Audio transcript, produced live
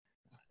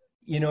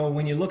you know,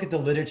 when you look at the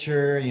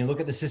literature, you look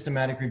at the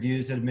systematic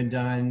reviews that have been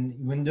done,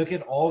 when you look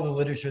at all the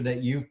literature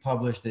that you've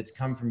published that's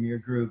come from your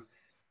group,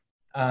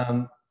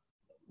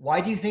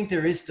 why do you think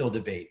there is still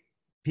debate?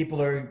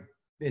 People are,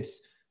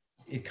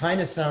 it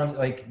kind of sounds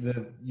like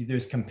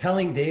there's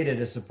compelling data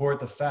to support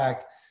the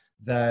fact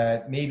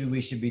that maybe we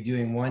should be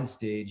doing one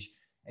stage,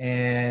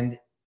 and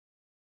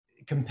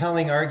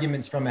compelling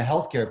arguments from a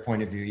healthcare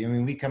point of view. I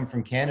mean, we come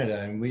from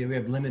Canada and we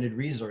have limited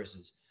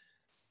resources.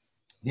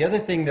 The other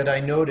thing that I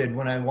noted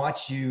when I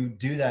watched you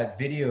do that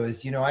video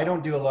is, you know, I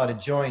don't do a lot of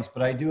joints,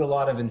 but I do a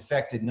lot of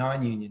infected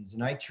non-unions,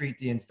 and I treat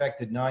the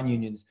infected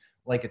non-unions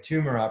like a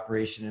tumor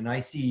operation. And I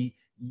see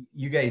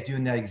you guys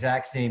doing that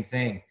exact same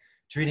thing,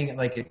 treating it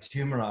like a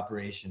tumor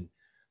operation.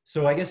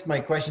 So I guess my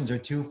questions are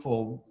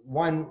twofold.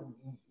 One,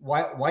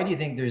 why do you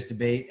think there's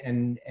debate?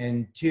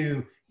 And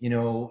two, you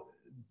know,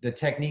 the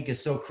technique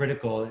is so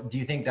critical. Do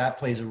you think that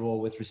plays a role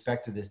with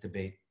respect to this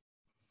debate?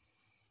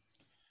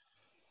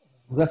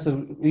 That's a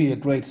really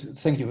great,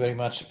 thank you very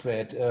much,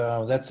 Brad.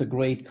 That's a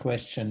great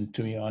question,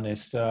 to be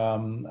honest.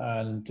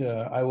 I'm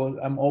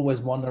always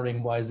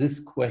wondering why this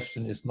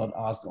question is not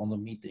asked on the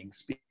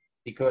meetings,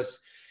 because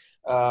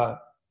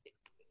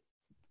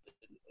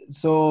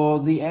so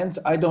the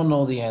answer, I don't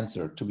know the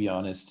answer, to be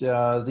honest.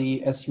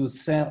 As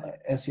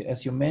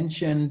you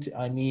mentioned,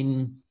 I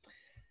mean,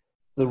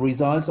 the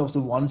results of the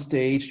one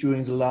stage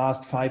during the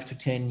last 5 to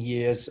 10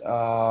 years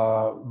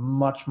are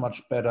much,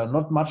 much better.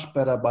 Not much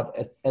better, but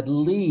at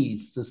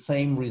least the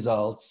same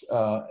results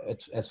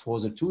as for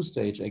the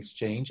two-stage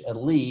exchange, at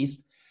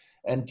least.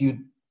 And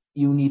you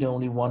need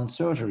only one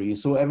surgery.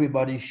 So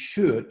everybody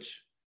should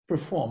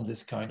perform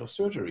this kind of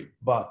surgery.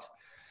 But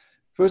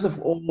first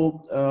of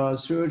all,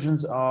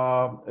 surgeons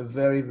are a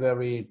very,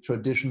 very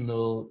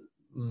traditional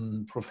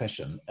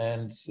profession.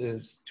 And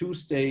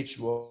two-stage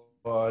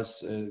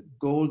was a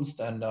gold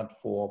standard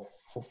for,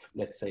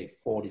 let's say,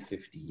 40,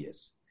 50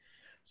 years.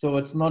 So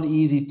it's not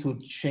easy to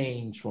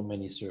change for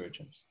many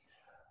surgeons.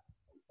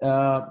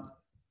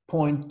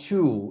 Point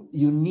two,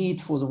 you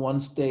need for the one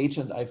stage,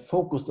 and I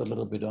focused a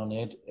little bit on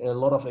it, a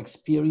lot of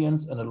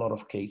experience and a lot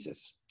of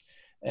cases.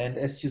 And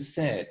as you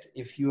said,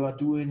 if you are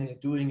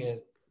doing a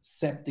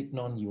septic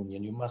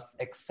non-union, you must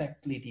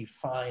exactly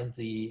define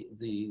the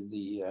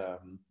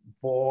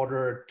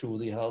border to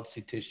the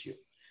healthy tissue.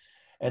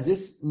 And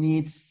this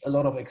needs a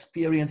lot of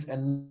experience,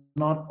 and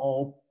not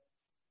all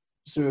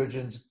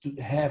surgeons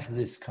have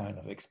this kind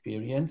of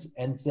experience,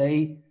 and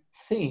they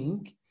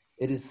think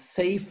it is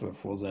safer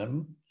for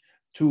them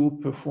to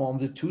perform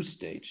the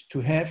two-stage, to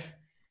have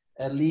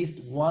at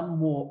least one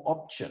more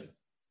option,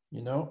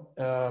 you know?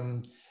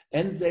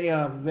 And they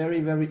are very,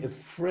 very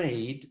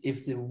afraid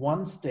if the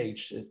one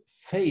stage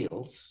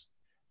fails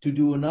to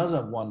do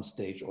another one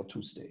stage or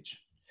two stage.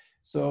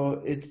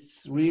 So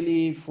it's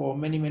really, for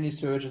many, many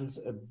surgeons,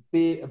 a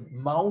big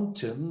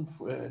mountain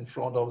in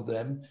front of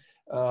them,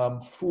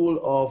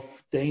 full of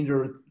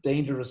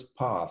dangerous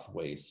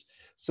pathways.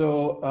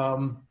 So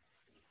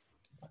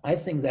I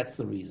think that's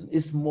the reason.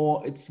 It's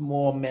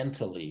more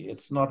mentally.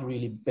 It's not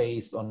really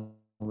based on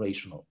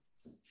rational.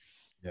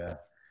 Yeah.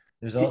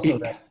 There's also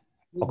that.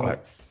 Okay.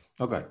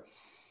 Okay.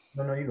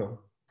 No, you go.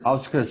 I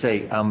was going to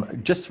say,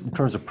 just in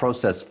terms of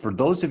process, for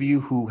those of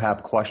you who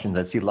have questions,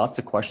 I see lots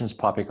of questions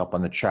popping up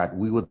on the chat.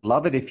 We would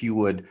love it if you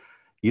would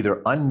either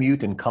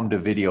unmute and come to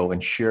video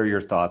and share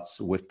your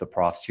thoughts with the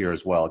profs here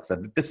as well,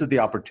 because this is the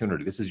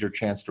opportunity. This is your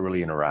chance to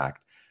really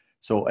interact.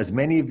 So as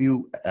many of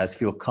you as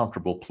feel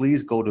comfortable,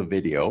 please go to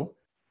video.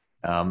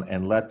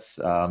 And let's,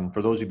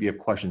 for those of you who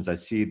have questions, I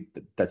see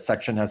that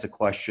section has a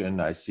question.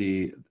 I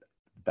see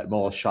that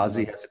Mola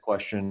Shazi has a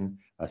question.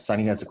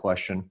 Sunny has a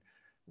question.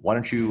 Why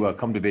don't you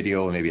come to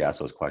video and maybe ask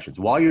those questions?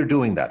 While you're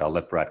doing that, I'll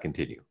let Brad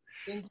continue.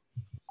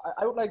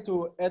 I would like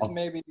to add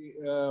maybe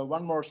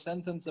one more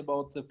sentence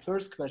about the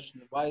first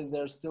question. Why is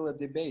there still a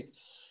debate?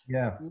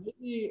 Yeah.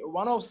 Maybe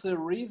one of the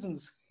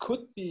reasons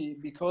could be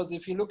because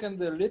if you look in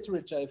the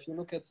literature, if you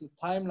look at the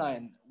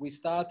timeline, we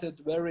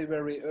started very,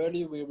 very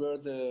early. We were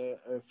the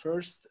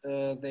first.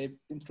 They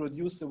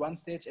introduced the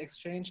one-stage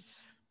exchange.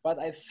 But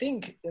I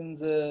think in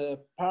the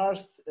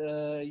past,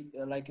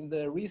 like in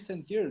the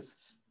recent years,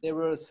 there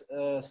were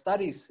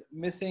studies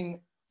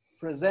missing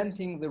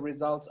presenting the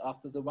results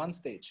after the one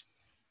stage.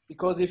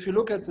 Because if you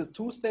look at the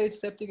two-stage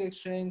septic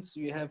exchange,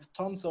 you have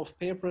tons of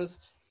papers.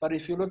 But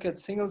if you look at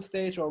single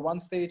stage or one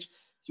stage,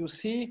 you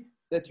see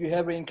that you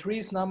have an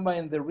increased number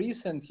in the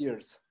recent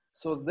years.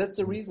 So that's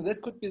the reason,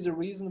 that could be the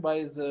reason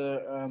why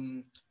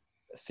the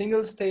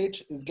single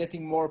stage is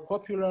getting more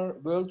popular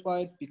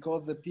worldwide,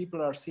 because the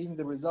people are seeing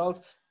the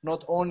results,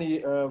 not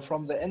only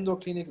from the endo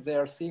clinic, they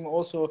are seeing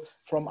also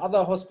from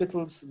other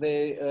hospitals,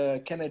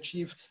 they can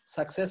achieve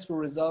successful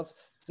results.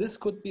 This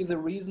could be the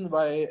reason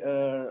why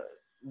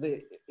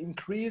the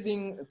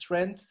increasing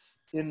trend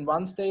in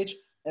one stage.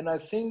 And I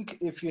think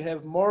if you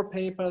have more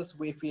papers,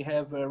 if we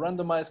have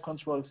randomized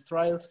controlled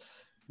trials,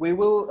 we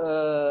will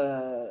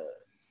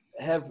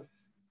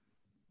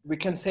we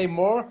can say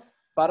more,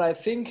 but I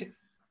think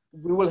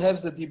we will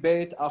have the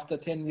debate after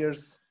 10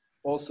 years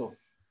also.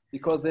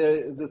 because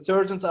the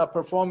surgeons are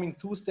performing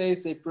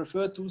two-stage. They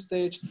prefer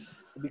two-stage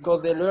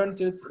because they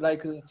learned it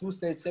like the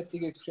two-stage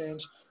septic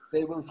exchange.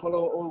 They will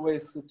follow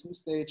always the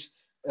two-stage.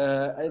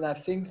 And I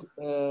think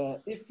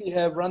if we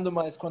have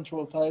randomized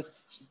control trials,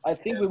 I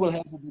think we will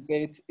have the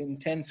debate in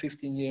 10,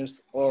 15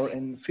 years or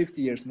in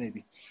 50 years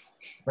maybe.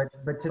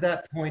 But to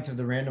that point of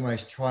the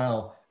randomized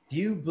trial, do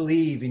you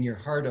believe in your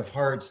heart of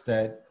hearts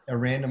that a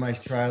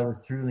randomized trial is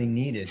truly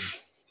needed?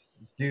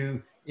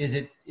 Is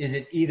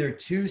it either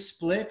too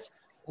split,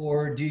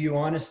 or do you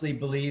honestly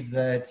believe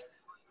that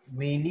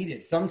we need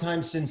it?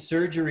 Sometimes in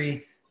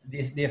surgery,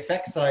 the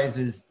effect size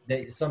is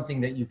something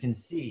that you can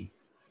see.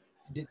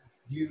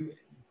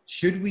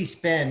 Should we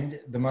spend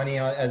the money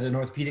as an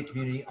orthopedic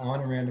community on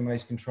a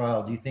randomized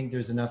control? Do you think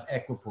there's enough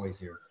equipoise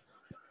here?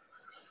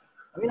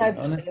 I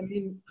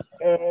mean,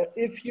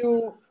 if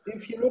you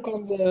look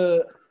on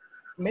the,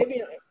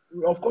 maybe,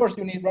 of course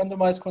you need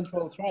randomized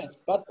control trials,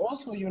 but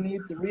also you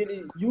need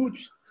really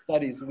huge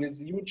studies with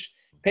huge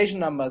patient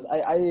numbers.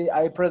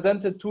 I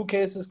presented 2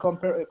 cases,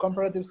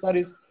 comparative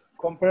studies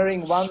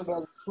comparing one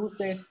versus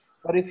two-stage.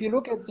 But if you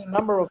look at the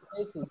number of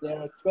cases, there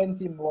are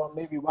 20 more,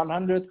 maybe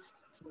 100.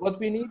 What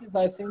we need is,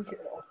 I think,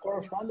 of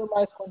course,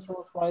 randomized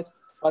control trials.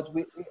 But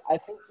I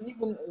think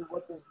even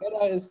what is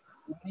better is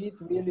we need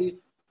really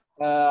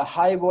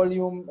high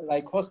volume,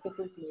 like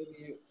hospitals,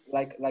 maybe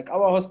like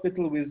our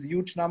hospital with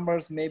huge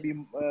numbers,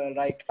 maybe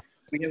like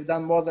we have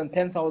done more than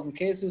 10,000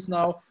 cases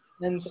now,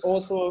 and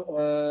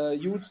also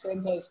huge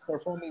centers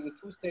performing the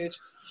two-stage.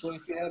 So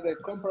if you have a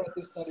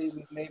comparative study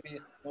with maybe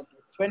not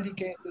 20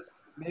 cases,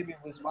 maybe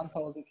with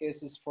 1,000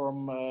 cases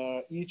from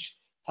each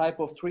type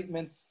of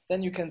treatment,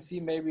 then you can see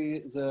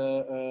maybe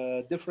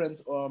the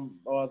difference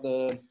or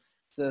the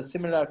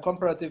similar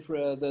comparative,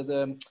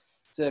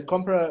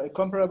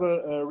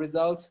 comparable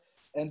results.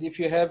 And if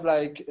you have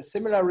like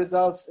similar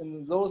results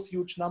in those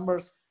huge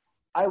numbers,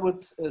 I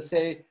would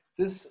say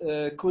this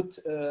could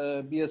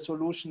be a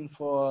solution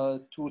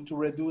to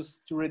reduce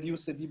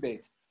the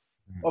debate.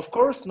 Mm-hmm. Of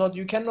course,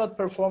 you cannot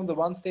perform the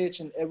one stage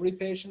in every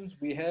patient.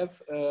 We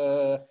have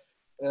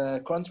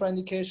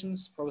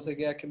contraindications, Professor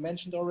Gerke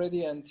mentioned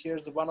already, and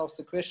here's one of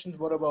the questions: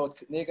 what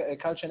about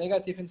culture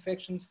negative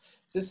infections?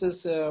 This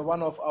is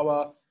one of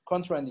our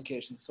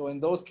contraindications. So in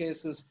those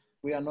cases,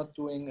 we are not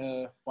doing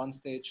a one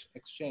stage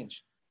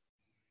exchange.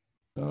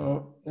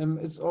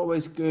 It's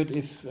always good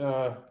if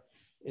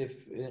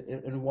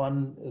in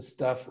one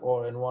staff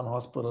or in one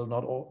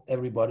hospital,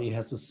 everybody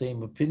has the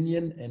same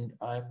opinion, and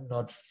I'm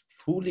not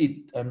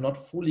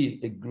fully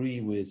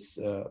agree with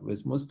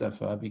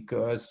Mustafa,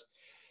 because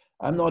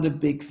I'm not a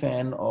big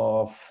fan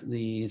of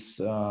these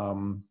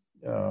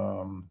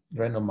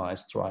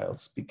randomized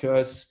trials,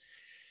 because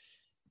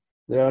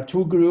there are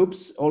 2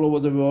 groups all over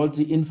the world.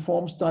 The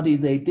INFORM study,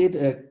 they did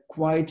a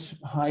quite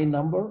high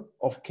number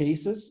of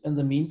cases. In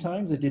the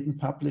meantime, they didn't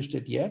publish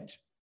it yet.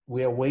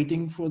 We are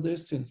waiting for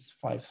this since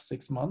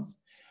 5-6 months.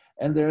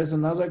 And there is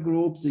another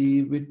group,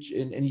 which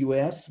in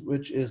US,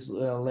 which is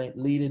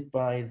led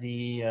by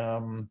the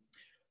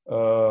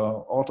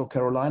Ortho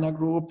Carolina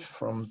group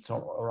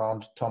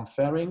around Tom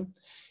Ferring.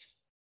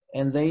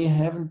 And they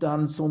haven't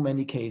done so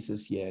many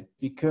cases yet,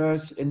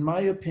 because in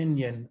my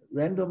opinion,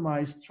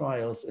 randomized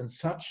trials in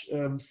such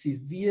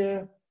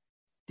severe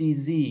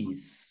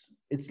disease,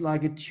 it's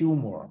like a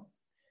tumor,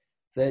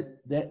 that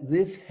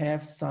this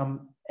have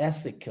some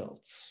ethical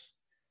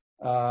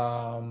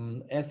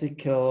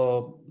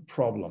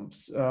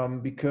problems,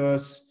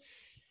 because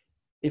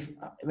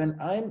when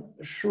I'm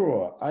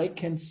sure I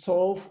can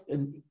solve a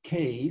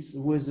case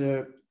with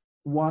a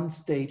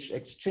one-stage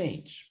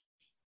exchange,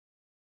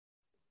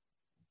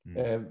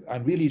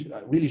 I'm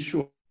really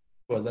sure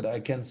that I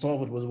can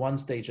solve it with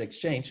one-stage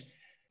exchange,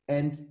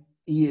 and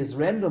he is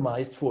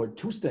randomized for a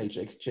two-stage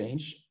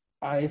exchange.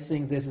 I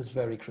think this is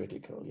very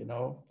critical, you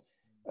know.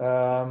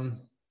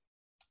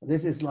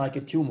 This is like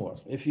a tumor.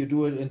 If you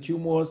do it in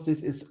tumors,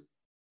 this is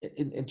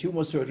in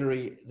tumor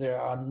surgery, there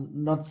are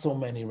not so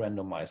many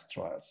randomized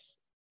trials.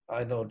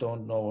 I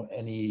don't know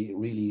any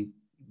really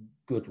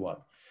good one.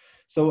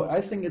 So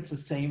I think it's the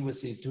same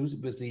with the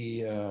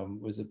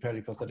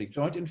periprosthetic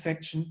joint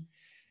infection.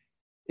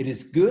 It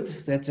is good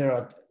that there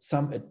are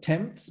some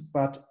attempts,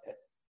 but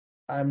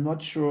I'm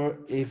not sure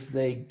if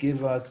they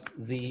give us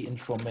the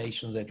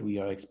information that we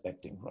are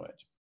expecting from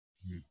it.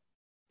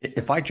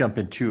 If I jump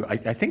in too, I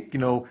think, you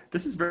know,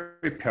 this is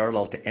very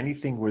parallel to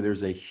anything where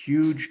there's a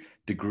huge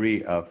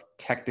degree of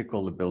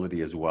technical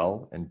ability as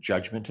well and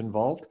judgment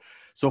involved.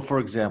 So for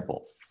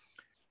example,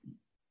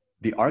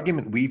 the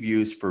argument we've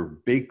used for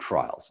big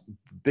trials,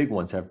 big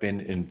ones have been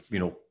in, you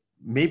know,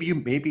 maybe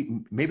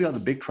all the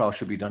big trials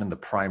should be done in the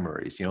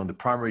primaries, you know, in the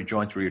primary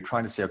joints where you're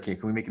trying to say, okay,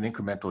 can we make an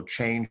incremental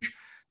change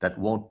that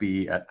won't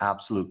be an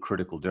absolute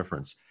critical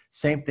difference?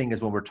 Same thing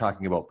as when we're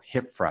talking about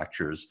hip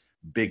fractures,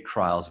 big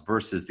trials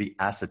versus the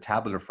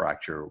acetabular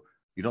fracture.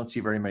 You don't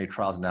see very many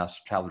trials in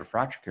acetabular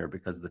fracture care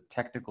because the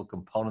technical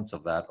components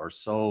of that are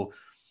so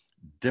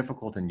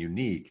difficult and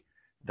unique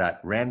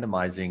that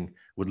randomizing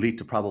would lead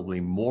to probably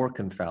more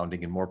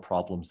confounding and more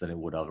problems than it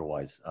would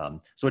otherwise.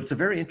 So it's a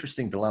very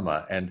interesting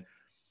dilemma. And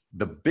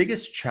the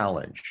biggest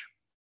challenge,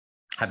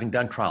 having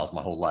done trials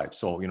my whole life.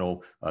 So, you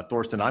know,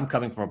 Thorsten, I'm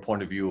coming from a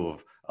point of view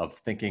of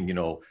thinking, you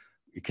know,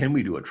 can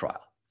we do a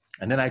trial?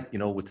 And then I, you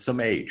know, with some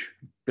age,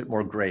 a bit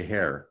more gray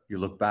hair, you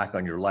look back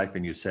on your life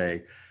and you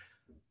say,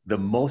 the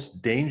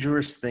most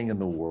dangerous thing in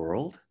the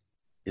world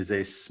is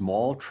a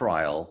small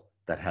trial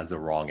that has a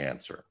wrong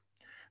answer,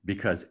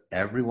 because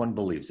everyone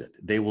believes it.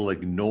 They will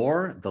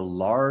ignore the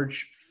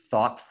large,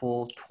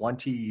 thoughtful,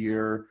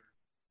 20-year,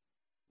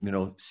 you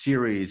know,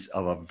 series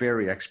of a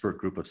very expert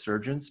group of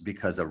surgeons,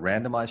 because a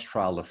randomized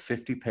trial of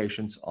 50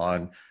 patients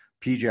on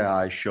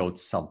PJI showed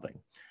something.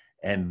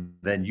 And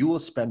then you will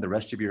spend the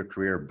rest of your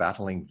career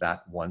battling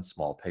that one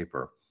small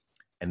paper.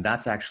 And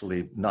that's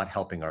actually not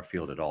helping our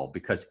field at all,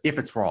 because if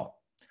it's wrong,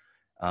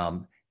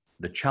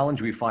 the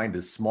challenge we find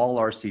is small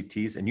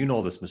RCTs, and you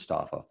know this,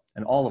 Mustafa,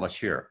 and all of us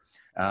here.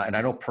 And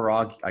I know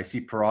Parag, I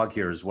see Parag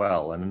here as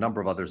well, and a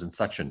number of others in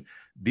Sachin.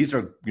 These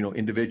are, you know,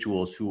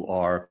 individuals who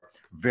are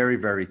very,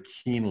 very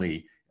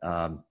keenly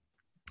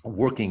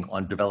working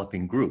on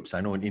developing groups.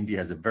 I know in India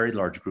has a very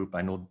large group.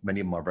 I know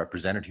many of them are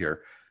represented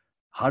here.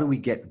 How do we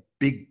get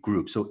big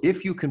groups? So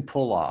if you can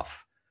pull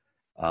off,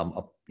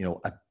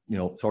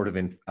 sort of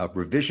in a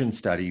revision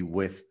study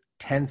with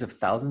tens of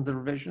thousands of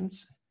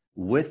revisions,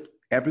 with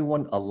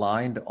everyone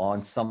aligned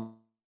on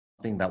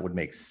something that would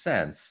make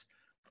sense,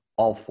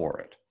 all for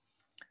it.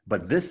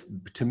 But this,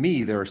 to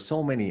me, there are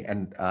so many,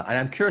 and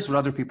I'm curious what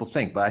other people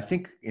think, but I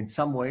think in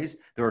some ways,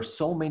 there are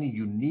so many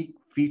unique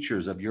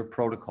features of your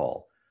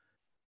protocol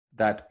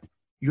that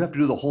you have to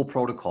do the whole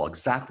protocol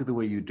exactly the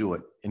way you do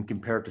it and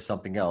compare it to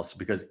something else,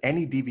 because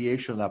any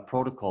deviation of that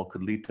protocol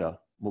could lead to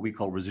what we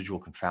call residual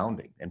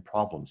confounding and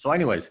problems. So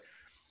anyways,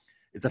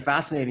 it's a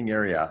fascinating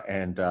area.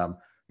 And,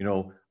 you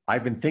know,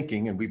 I've been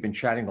thinking, and we've been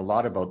chatting a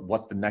lot about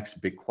what the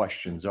next big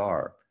questions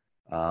are.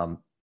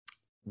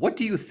 What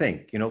do you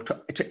think, you know,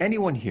 to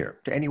anyone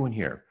here,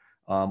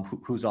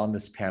 who's on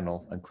this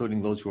panel,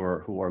 including those who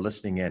are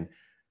listening in,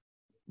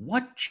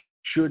 what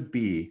should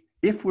be,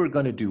 if we're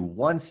going to do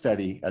one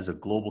study as a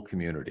global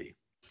community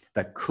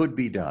that could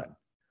be done,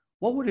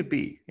 what would it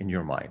be in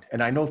your mind?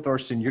 And I know,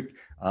 Thorsten,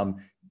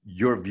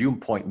 your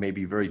viewpoint may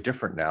be very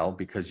different now,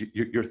 because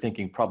you're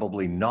thinking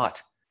probably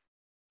not,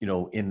 you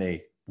know, in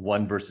a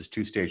 1 versus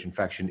 2 stage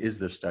infection is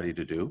the study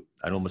to do.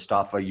 I know,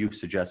 Mustafa, you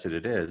suggested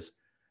it is.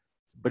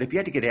 But if you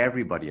had to get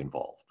everybody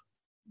involved,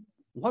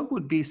 what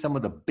would be some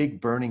of the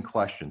big burning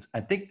questions?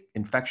 I think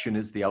infection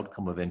is the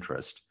outcome of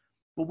interest.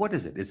 But what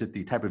is it? Is it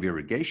the type of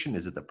irrigation?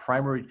 Is it the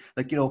primary?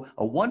 Like, you know,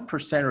 a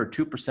 1% or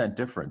 2%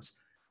 difference.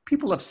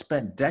 People have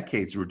spent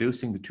decades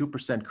reducing the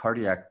 2%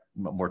 cardiac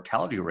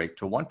mortality rate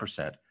to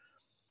 1%.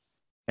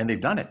 And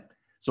they've done it.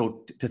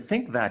 So to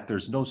think that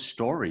there's no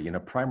story in a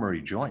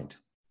primary joint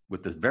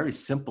with this very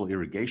simple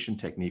irrigation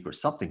technique or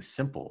something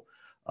simple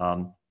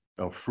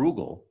or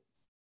frugal,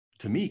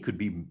 to me, could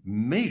be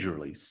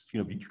majorly,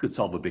 you know, you could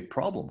solve a big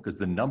problem, because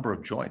the number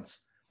of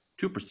joints,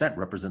 2%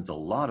 represents a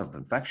lot of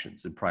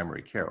infections in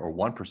primary care, or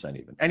 1%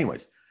 even.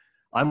 Anyways,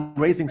 I'm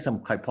raising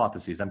some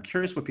hypotheses. I'm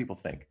curious what people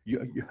think.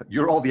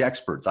 You're all the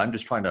experts. I'm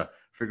just trying to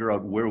figure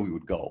out where we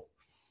would go.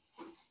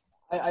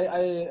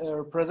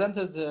 I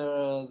presented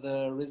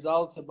the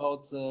results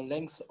about the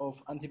length of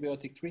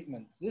antibiotic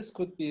treatment. This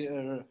could be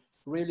a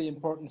really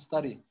important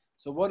study.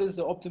 So what is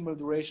the optimal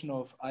duration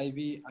of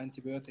IV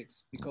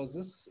antibiotics? Because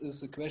this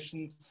is a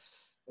question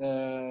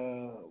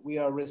we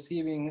are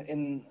receiving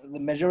in the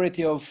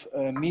majority of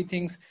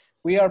meetings.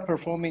 We are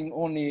performing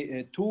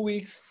only 2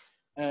 weeks.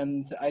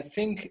 And I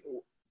think,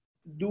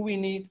 do we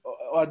need,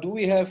 or do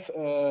we have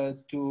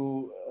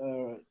to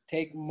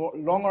take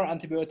longer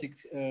antibiotic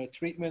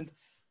treatment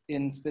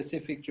in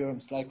specific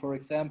germs, like, for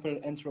example,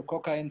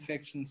 enterococci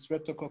infections,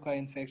 streptococci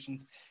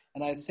infections?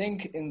 And I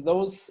think in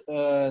those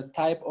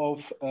type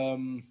of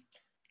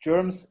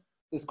germs,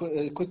 this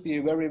could be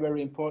very,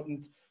 very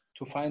important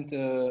to find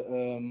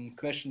a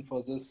question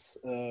for this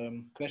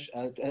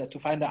question, to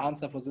find the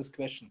answer for this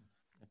question.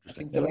 I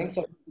think the length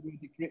of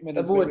treatment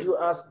is what you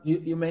asked,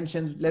 you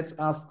mentioned, let's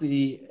ask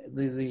the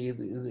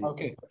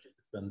okay.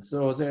 participants.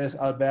 So there's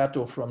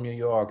Alberto from New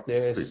York.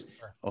 There's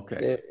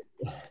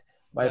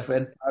my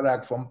friend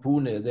Parag from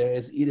Pune. There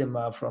is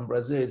Idemar from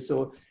Brazil.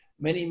 So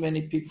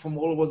many people from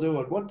all over the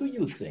world. What do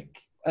you think,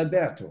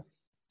 Alberto?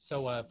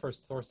 So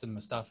first, Thorsten,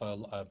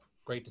 Mustafa,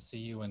 great to see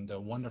you, and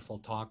wonderful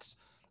talks.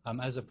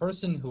 As a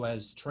person who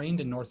has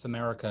trained in North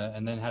America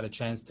and then had a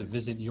chance to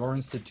visit your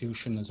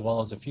institution as well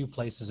as a few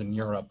places in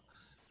Europe,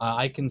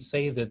 I can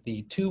say that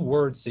the 2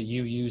 words that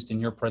you used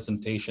in your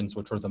presentations,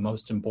 which were the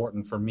most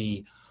important for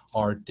me,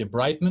 are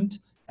debridement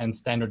and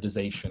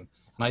standardization.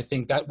 And I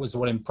think that was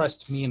what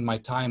impressed me in my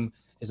time,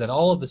 is that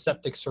all of the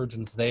septic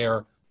surgeons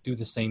there do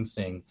the same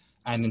thing.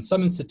 And in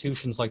some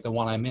institutions like the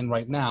one I'm in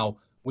right now,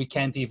 we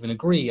can't even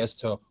agree as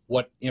to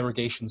what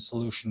irrigation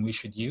solution we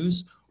should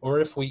use, or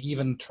if we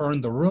even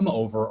turn the room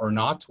over or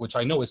not, which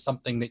I know is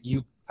something that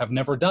you have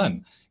never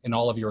done in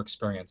all of your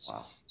experience.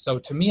 Wow. So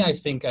to me, I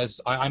think, as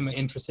I'm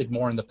interested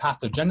more in the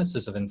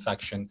pathogenesis of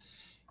infection,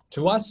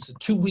 to us,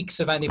 2 weeks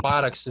of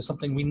antibiotics is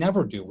something we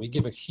never do. We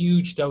give a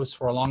huge dose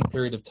for a long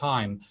period of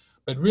time,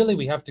 But really,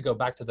 we have to go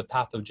back to the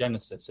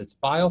pathogenesis. It's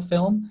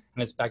biofilm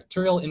and it's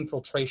bacterial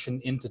infiltration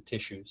into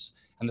tissues.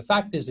 And the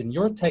fact is, in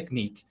your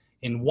technique,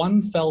 in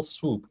one fell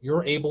swoop,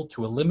 you're able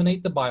to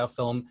eliminate the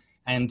biofilm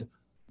and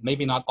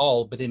maybe not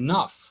all, but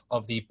enough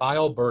of the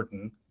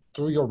bioburden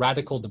through your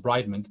radical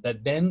debridement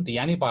that then the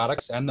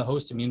antibiotics and the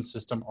host immune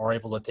system are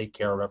able to take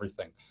care of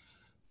everything.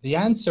 The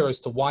answer as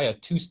to why a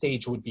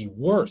two-stage would be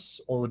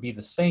worse or would be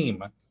the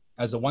same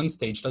as a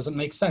one-stage doesn't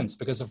make sense,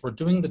 because if we're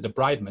doing the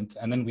debridement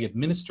and then we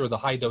administer the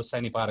high-dose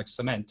antibiotic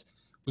cement,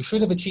 we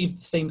should have achieved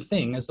the same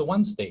thing as the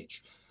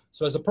one-stage.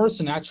 So as a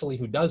person actually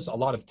who does a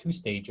lot of two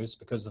stages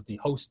because of the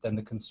host and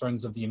the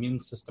concerns of the immune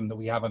system that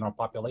we have in our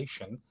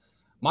population,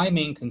 my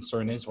main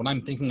concern is when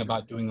I'm thinking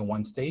about doing a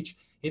one stage,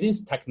 it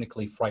is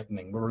technically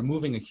frightening. We're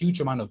removing a huge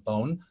amount of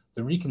bone.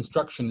 The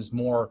reconstruction is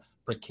more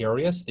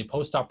precarious. The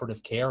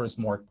postoperative care is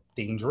more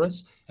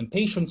dangerous. And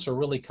patients are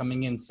really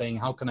coming in saying,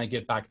 how can I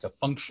get back to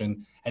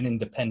function and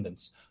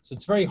independence? So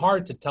it's very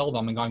hard to tell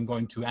them I'm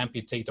going to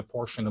amputate a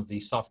portion of the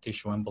soft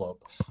tissue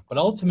envelope. But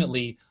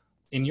ultimately,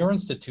 in your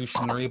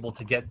institution, they're able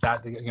to get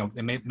that,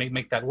 they may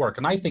make that work.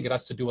 And I think it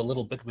has to do a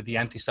little bit with the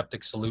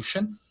antiseptic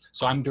solution.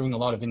 So I'm doing a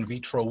lot of in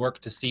vitro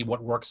work to see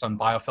what works on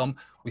biofilm.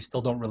 We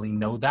still don't really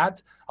know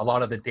that. A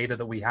lot of the data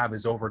that we have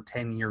is over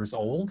 10 years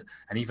old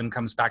and even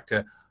comes back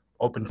to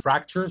open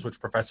fractures, which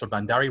Professor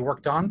Bandari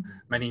worked on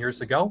many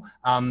years ago.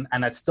 And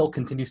that still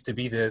continues to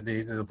be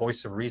the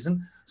voice of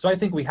reason. So I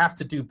think we have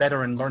to do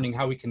better in learning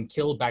how we can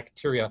kill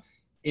bacteria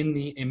in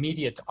the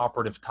immediate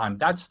operative time.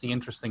 That's the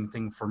interesting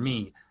thing for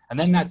me. And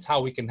then that's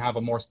how we can have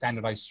a more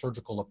standardized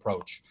surgical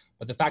approach.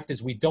 But the fact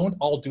is we don't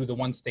all do the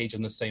one stage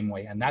in the same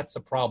way, and that's a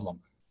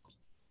problem.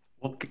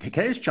 Well,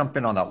 can I just jump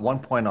in on that one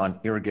point on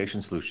irrigation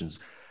solutions?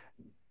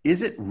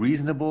 Is it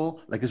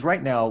reasonable, because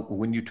right now,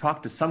 when you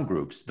talk to some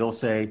groups, they'll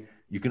say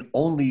you can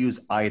only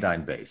use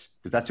iodine-based,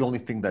 because that's the only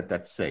thing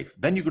that's safe.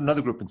 Then you go to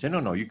another group and say,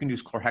 no, you can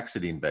use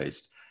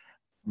chlorhexidine-based.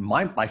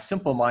 My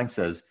simple mind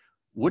says,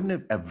 wouldn't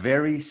it a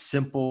very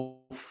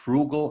simple,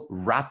 frugal,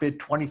 rapid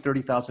 20,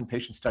 30,000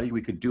 patient study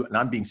we could do, and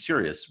I'm being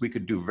serious, we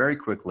could do very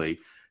quickly,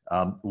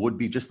 would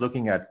be just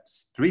looking at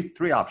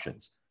three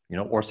options,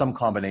 or some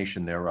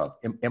combination thereof.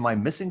 Am I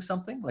missing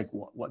something? Like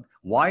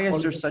why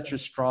is there such a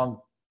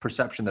strong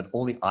perception that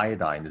only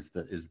iodine is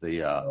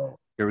the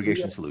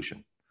irrigation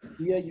solution?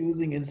 We are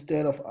using,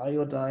 instead of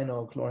iodine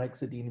or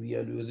chlorhexidine, we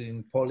are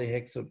using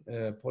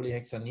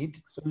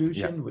polyhexanate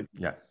solution, which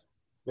is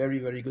very,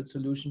 very good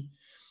solution.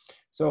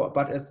 So,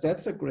 but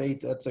that's a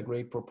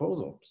great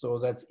proposal. So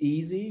that's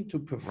easy to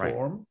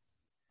perform. Right.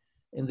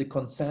 In the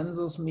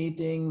consensus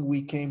meeting,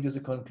 we came to the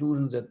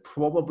conclusion that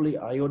probably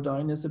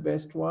iodine is the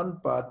best one,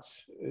 but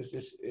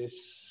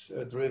is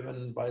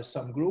driven by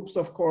some groups,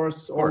 of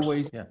course.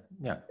 Always. Yeah.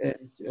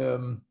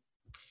 And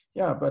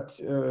but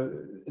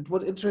it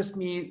would interest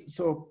me.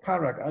 So,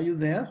 Parag, are you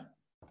there?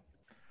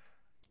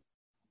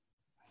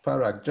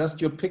 Parag, just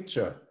your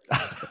picture.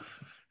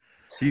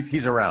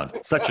 He's around.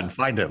 Sachin,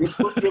 find him.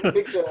 Put your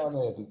picture on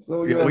it.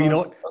 So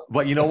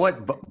you know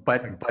what?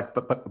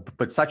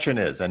 But Sachin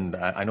is, and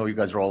I know you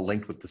guys are all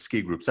linked with the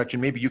ski group. Sachin,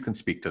 maybe you can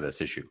speak to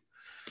this issue.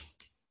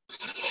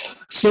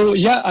 So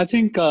yeah, I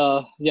think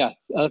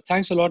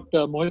thanks a lot,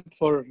 Mohit,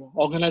 for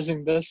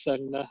organizing this,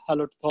 and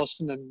hello to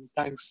Thorsten, and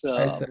thanks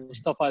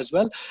Mustafa as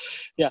well.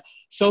 Yeah,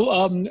 so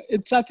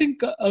it's, I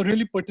think, a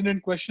really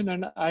pertinent question,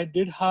 and I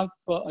did have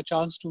a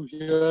chance to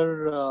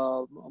hear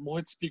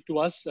Mohit speak to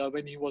us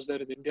when he was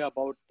there in India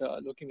about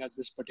looking at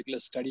this particular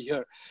study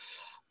here.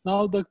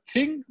 Now, the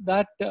thing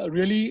that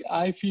really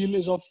I feel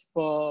is of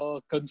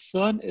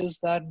concern is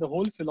that the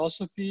whole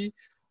philosophy,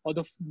 or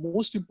the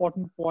most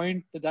important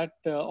point that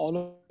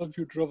all of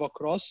you drove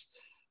across,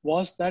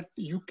 was that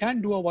you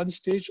can do a one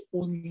stage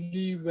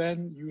only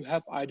when you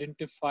have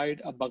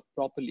identified a bug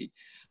properly.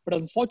 But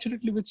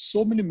unfortunately, with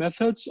so many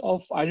methods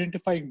of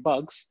identifying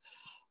bugs,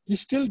 we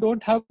still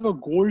don't have a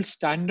gold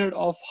standard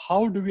of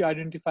how do we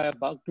identify a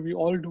bug. Do we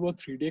all do a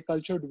 3-day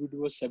culture? Do we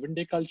do a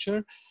 7-day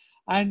culture?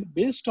 And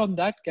based on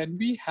that, can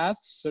we have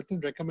certain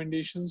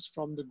recommendations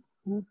from the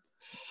group?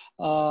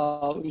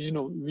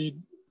 We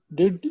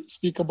did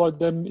speak about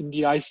them in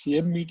the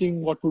ICM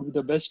meeting, what would be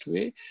the best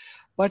way.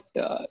 But,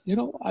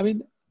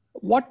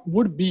 what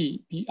would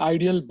be the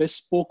ideal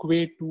bespoke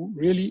way to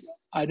really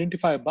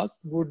identify a bug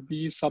would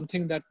be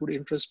something that would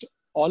interest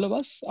all of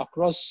us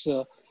across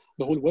the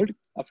whole world,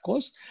 of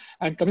course.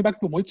 And coming back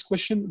to Mohit's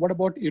question, what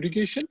about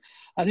irrigation?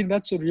 I think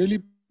that's a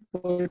really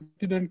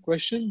pertinent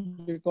question,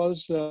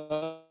 because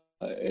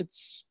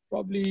it's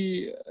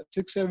probably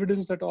 6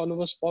 evidence that all of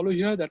us follow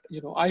here that,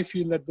 I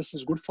feel that this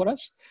is good for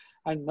us.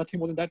 And nothing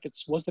more than that,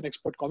 it's worse than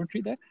expert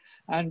commentary there.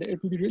 And it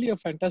would be really a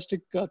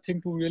fantastic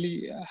thing to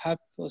really have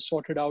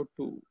sorted out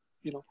to,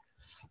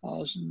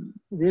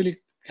 really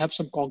have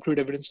some concrete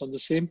evidence on the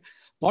same,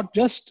 not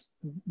just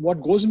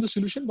what goes in the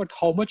solution, but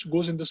how much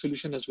goes in the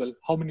solution as well.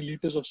 How many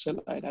liters of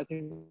saline? I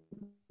think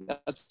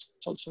that's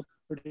also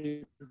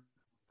pretty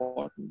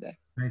important there.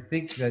 I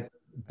think that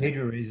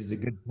Pedro raises a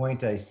good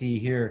point I see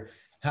here.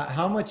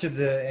 How much of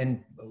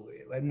and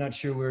I'm not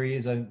sure where he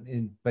is,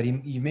 but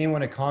you may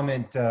want to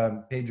comment,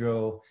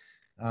 Pedro,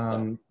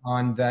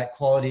 on that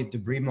quality of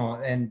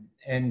debridement,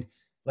 and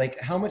like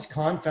how much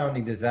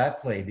confounding does that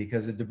play?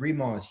 Because the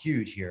debridement is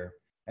huge here,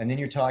 and then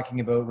you're talking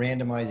about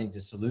randomizing to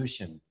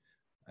solution.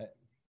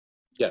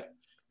 Yeah.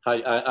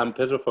 Hi, I'm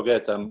Pedro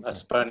Foguet. I'm a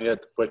Spaniard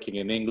working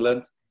in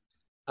England.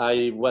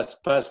 I was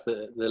passed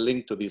the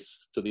link to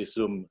this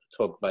Zoom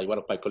talk by one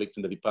of my colleagues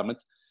in the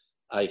department.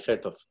 I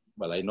heard of,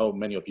 well, I know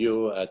many of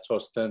you,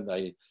 Torsten.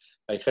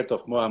 I heard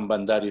of Mohan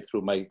Bandari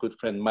through my good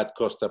friend Matt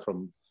Costa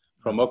from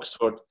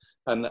Oxford,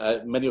 and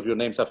many of your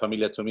names are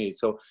familiar to me.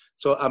 So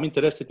I'm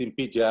interested in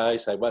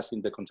PGIs. I was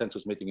in the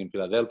consensus meeting in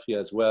Philadelphia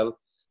as well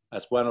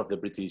as one of the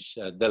British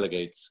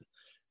delegates.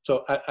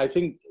 So I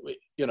think,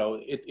 you know,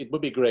 it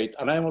would be great.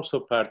 And I'm also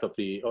part of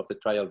the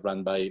trial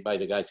run by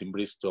the guys in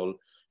Bristol.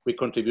 We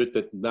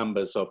contributed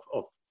numbers of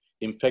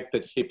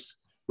infected hips,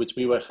 which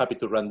we were happy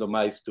to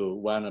randomize to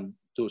 1 and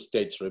 2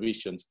 stage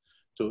revisions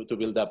to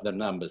build up the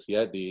numbers,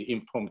 yeah, the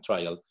INFORM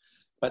trial.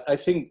 But I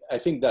think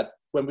that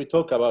when we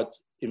talk about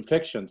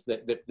infections,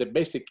 the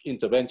basic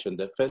intervention,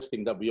 the first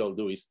thing that we all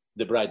do is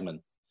debridement,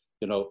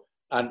 you know,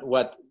 and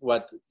what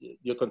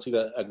you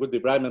consider a good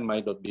debridement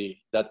might not be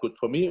that good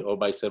for me, or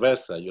vice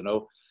versa, you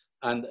know.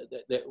 And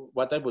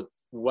what I would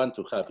want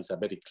to have is a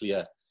very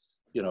clear,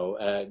 you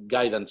know,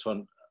 guidance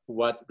on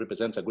what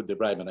represents a good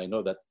debridement. I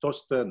know that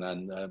Torsten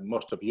and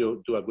most of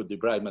you do a good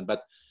debridement,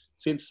 but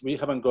since we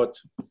haven't got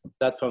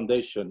that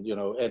foundation, you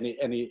know,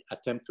 any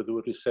attempt to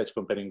do research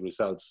comparing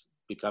results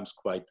becomes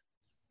quite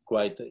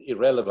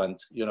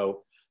irrelevant, you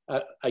know.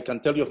 I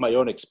can tell you of my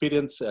own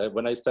experience.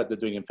 When I started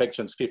doing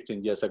infections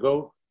 15 years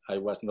ago, I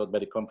was not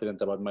very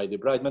confident about my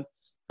debridement.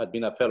 I'd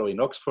been a fellow in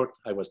Oxford.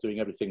 I was doing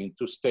everything in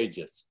 2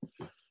 stages.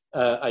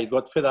 I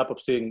got fed up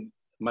of seeing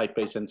my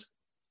patients,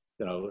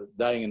 you know,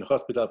 dying in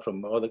hospital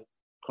from other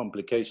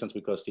complications,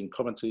 because in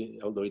Coventry,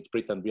 although it's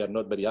Britain, we are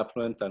not very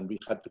affluent, and we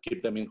had to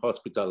keep them in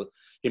hospital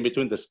in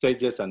between the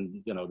stages.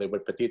 And, you know, they were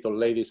petite old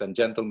ladies and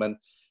gentlemen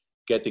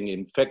getting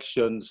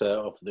infections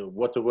of the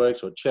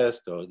waterworks or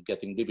chest, or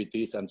getting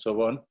DVTs and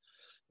so on.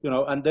 You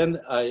know, and then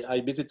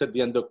I visited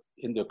the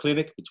endo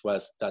clinic, which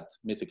was that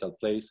mythical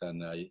place,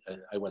 and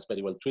I was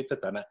very well treated,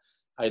 and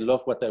I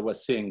loved what I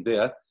was seeing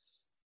there.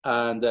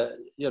 And,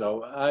 you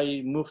know,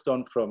 I moved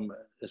on from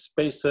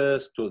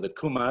spacers to the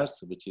Kumars,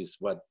 which is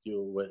what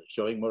you were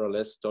showing more or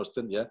less,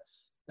 Torsten, yeah,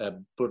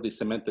 poorly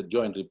cemented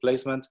joint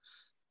replacements.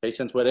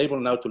 Patients were able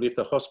now to leave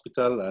the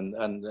hospital,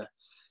 and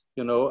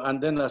you know,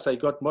 and then as I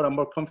got more and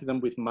more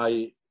confident with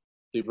my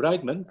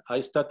debridement, I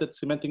started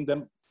cementing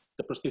the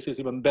prosthesis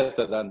even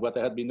better than what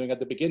I had been doing at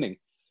the beginning,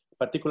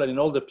 particularly in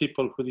all the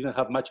people who didn't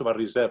have much of a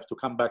reserve to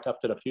come back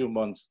after a few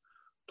months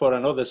for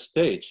another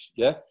stage,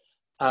 yeah?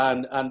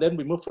 And then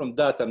we moved from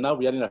that, and now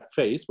we are in a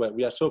phase where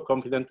we are so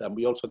confident, and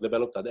we also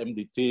developed an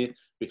MDT.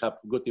 We have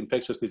good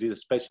infectious disease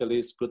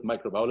specialists, good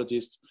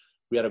microbiologists.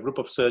 We are a group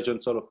of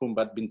surgeons, all of whom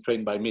have been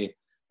trained by me.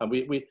 And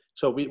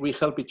we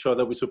help each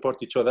other, we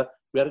support each other.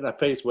 We are in a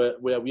phase where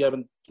we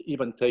haven't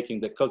even taken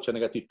the culture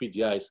negative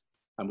PGIs,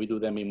 and we do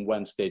them in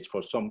 1 stage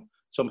for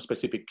some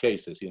specific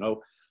cases, you know.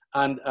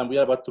 And we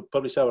are about to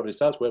publish our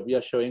results where we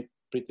are showing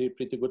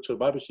pretty good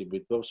survivorship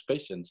with those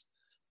patients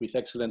with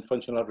excellent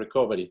functional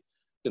recovery,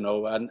 you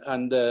know.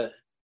 And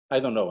I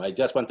don't know, I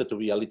just wanted to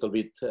be a little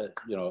bit,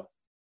 you know,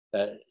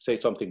 say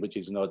something which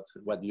is not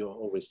what you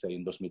always say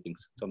in those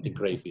meetings, something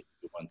crazy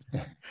you want.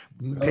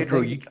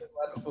 Pedro, thank you so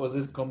much for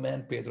this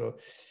comment, Pedro.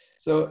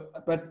 So,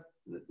 but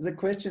the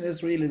question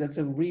is really, that's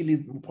a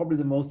really probably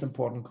the most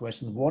important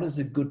question. What is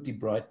a good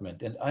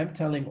debridement? And I'm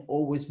telling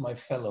always my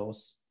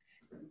fellows,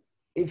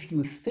 if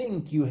you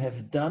think you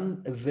have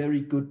done a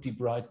very good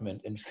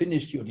debridement and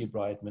finished your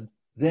debridement,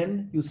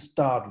 then you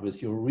start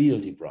with your real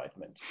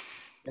debridement.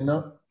 You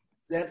know,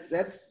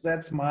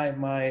 that's my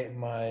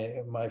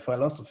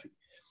philosophy.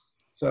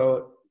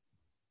 So,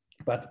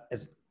 but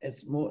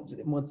as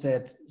Maud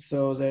said,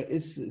 so there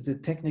is the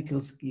technical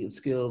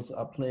skills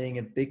are playing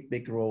a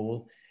big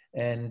role,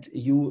 and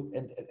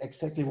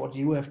exactly what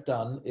you have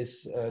done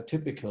is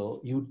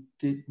typical. You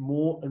did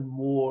more and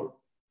more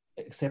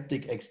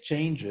aseptic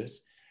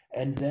exchanges,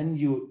 and then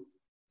you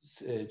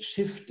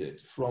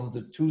shifted from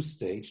the 2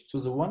 stage to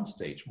the 1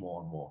 stage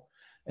more and more.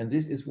 And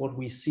this is what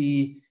we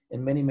see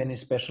in many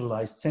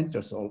specialized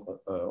centers all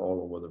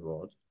over the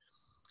world.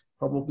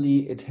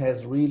 Probably it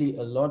has really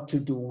a lot to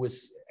do with,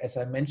 as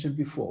I mentioned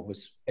before,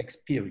 with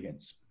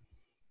experience.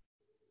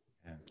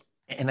 Yeah.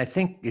 And I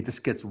think this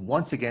gets,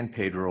 once again,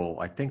 Pedro,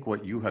 I think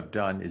what you have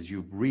done is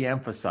you've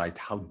re-emphasized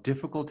how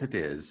difficult it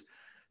is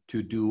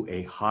to do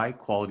a high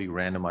quality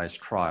randomized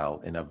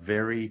trial in a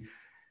very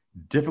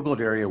difficult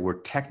area where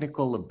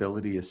technical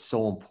ability is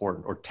so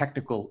important, or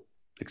technical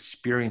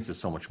experience is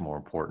so much more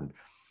important.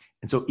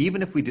 And so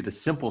even if we did a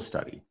simple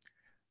study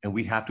and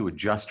we have to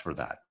adjust for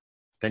that,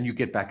 then you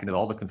get back into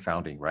all the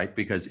confounding, right?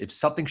 Because if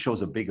something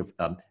shows a big,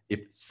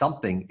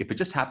 if it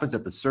just happens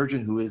that the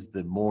surgeon who is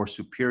the more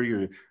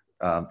superior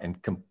and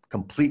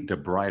complete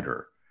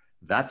debrider,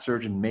 that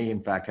surgeon may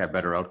in fact have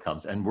better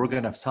outcomes. And we're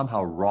going to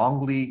somehow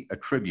wrongly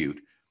attribute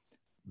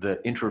the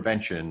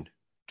intervention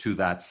to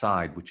that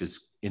side, which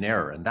is in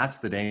error. And that's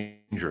the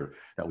danger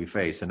that we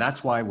face. And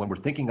that's why when we're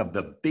thinking of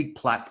the big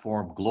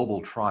platform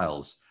global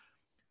trials,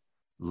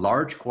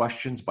 large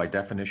questions by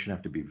definition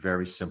have to be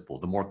very simple.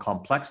 The more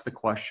complex the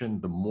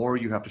question, the more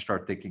you have to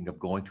start thinking of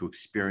going to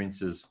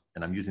experiences.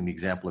 And I'm using the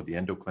example of the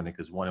endo clinic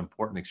as one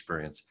important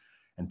experience,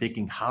 and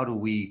thinking, how do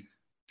we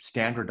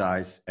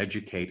standardize,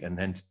 educate, and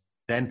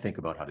then think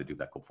about how to do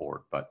that go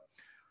forward. But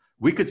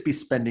we could be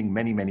spending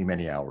many, many,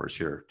 many hours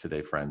here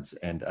today, friends.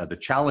 And the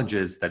challenge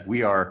is that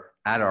we are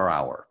at our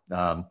hour.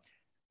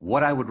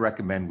 What I would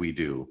recommend we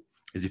do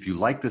is, if you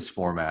like this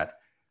format,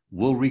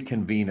 we'll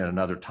reconvene at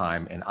another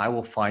time, and I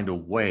will find a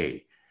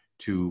way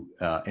to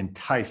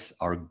entice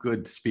our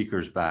good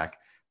speakers back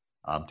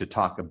to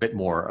talk a bit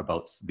more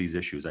about these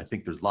issues. I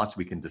think there's lots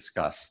we can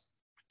discuss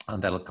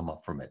that'll come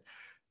up from it.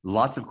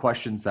 Lots of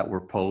questions that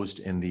were posed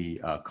in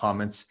the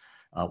comments.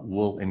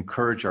 We'll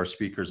encourage our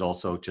speakers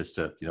also just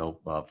to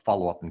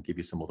follow up and give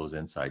you some of those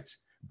insights.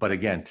 But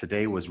again,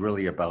 today was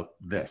really about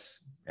this.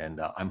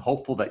 And I'm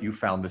hopeful that you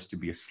found this to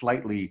be a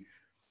slightly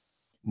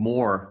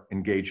more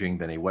engaging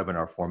than a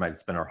webinar format.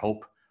 It's been our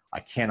hope. I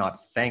cannot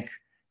thank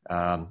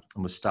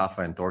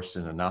Mustafa and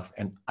Thorsten enough.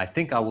 And I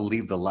think I will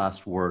leave the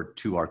last word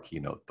to our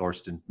keynote.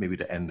 Thorsten, maybe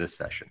to end this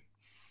session.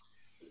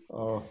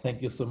 Oh,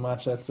 thank you so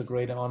much. That's a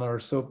great honor.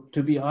 So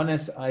to be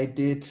honest, I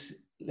did,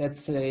 let's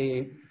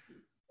say,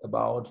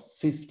 about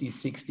 50,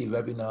 60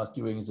 webinars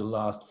during the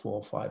last 4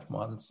 or 5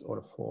 months,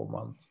 or 4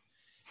 months.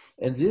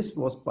 And this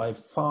was by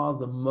far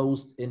the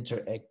most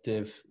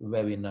interactive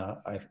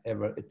webinar I've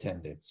ever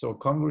attended. So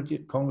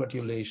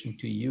congratulations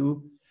to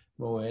you,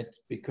 Moet,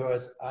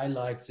 because I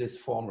like this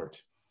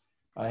format.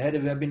 I had a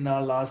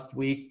webinar last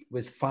week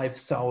with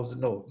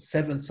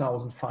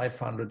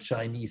 7,500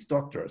 Chinese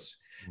doctors.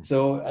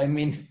 So, I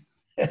mean,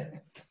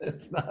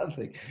 it's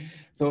nothing.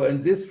 So in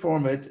this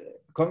format,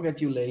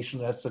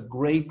 congratulations, that's a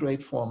great,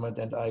 great format.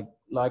 And I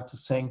like to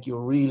thank you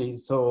really.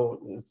 So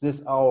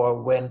this hour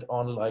went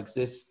on like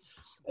this.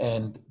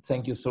 And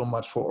thank you so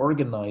much for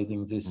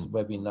organizing this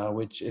webinar,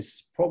 which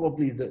is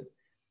probably the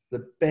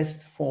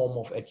best form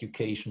of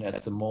education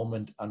at the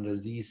moment under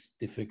these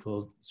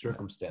difficult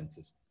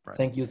circumstances. Right.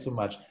 Thank you so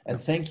much.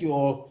 And thank you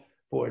all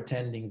for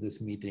attending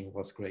this meeting. It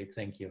was great.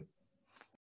 Thank you.